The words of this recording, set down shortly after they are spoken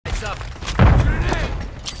Heads up.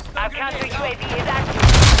 Our counter UAV is active.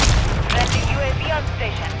 Friendly UAV on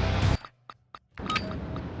station.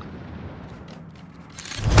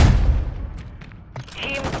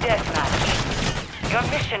 Team Deathmatch. Your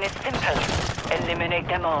mission is simple. Eliminate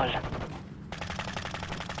them all.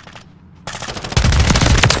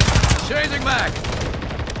 Changing mag.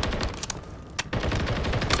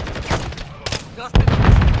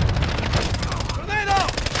 Tornado!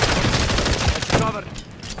 It's covered.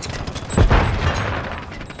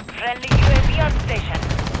 Friendly UAV on station.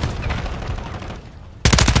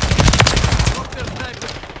 Doctor sniper.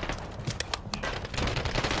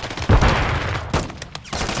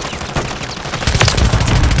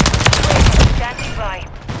 Standing by.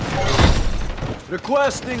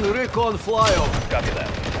 Requesting recon flyover. Copy that.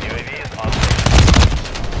 UAV is on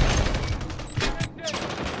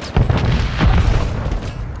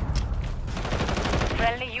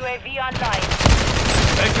Friendly UAV online.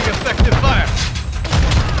 Making effective fire.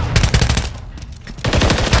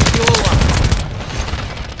 Fuel up.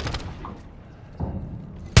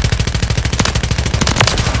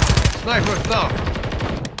 Sniper's down.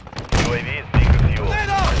 UAV is secret fuel.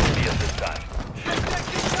 Tornado! Be at this time.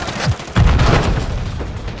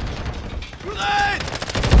 Grenade!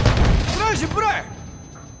 Бреже, бре!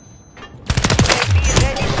 UAV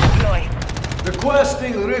ready to deploy.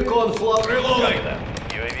 Requesting recon flyover. Copy Reloading. that.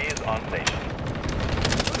 UAV is on station.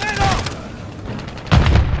 Tornado!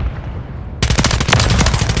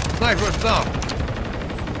 Sniper's down.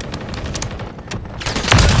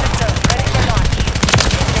 Systems ready for launch.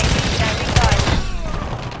 Standing by.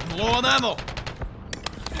 Low on ammo.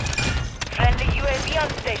 Friendly UAV on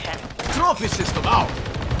station. Trophy system out.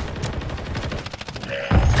 Be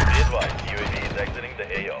advised, UAV is exiting the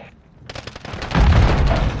AO.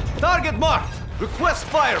 Target marked. Request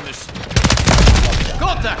fire mission.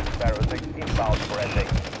 Contact. Sparrow 6 inbound for ending.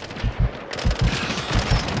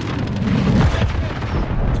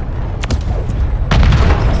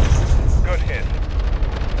 Good hit.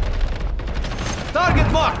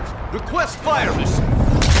 Target marked. Request fire mission.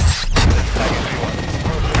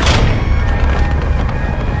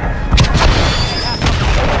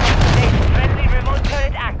 Friendly remote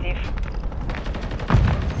turret active.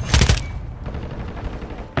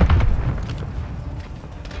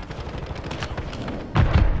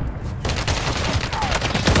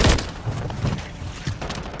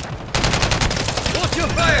 Watch your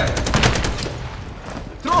fire.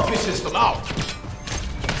 Trophy system out.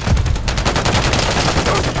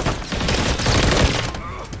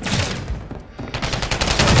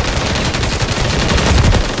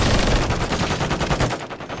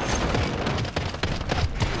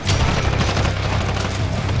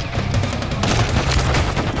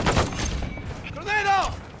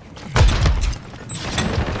 Tornado!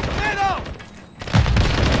 Tornado!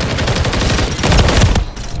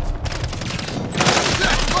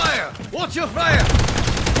 Set fire! Watch your fire!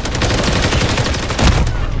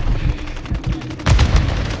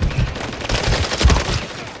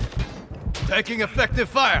 Taking effective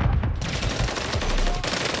fire.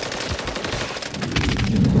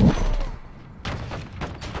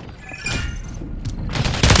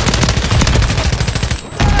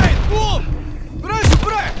 Grenade! Boom! Бреже,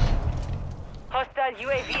 бре! Hostile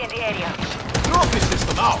UAV in the area. Trophy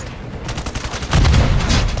system out.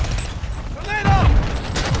 Tornado!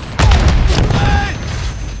 Grenade! Grenade!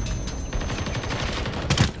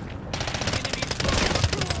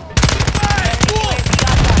 Boom! UAV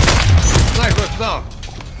online. Sniper's down.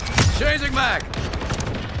 Changing mag.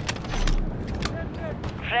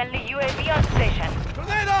 Friendly UAV on station.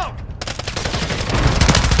 Tornado!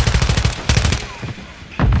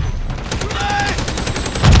 Grenade!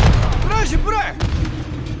 Бреже, бре!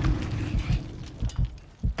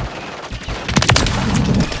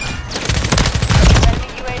 Friendly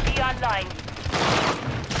UAV online.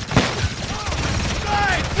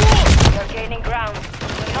 Grenade! Boom! You're gaining ground.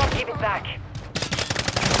 Do not give it back.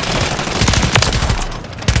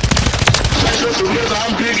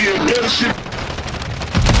 I'm big and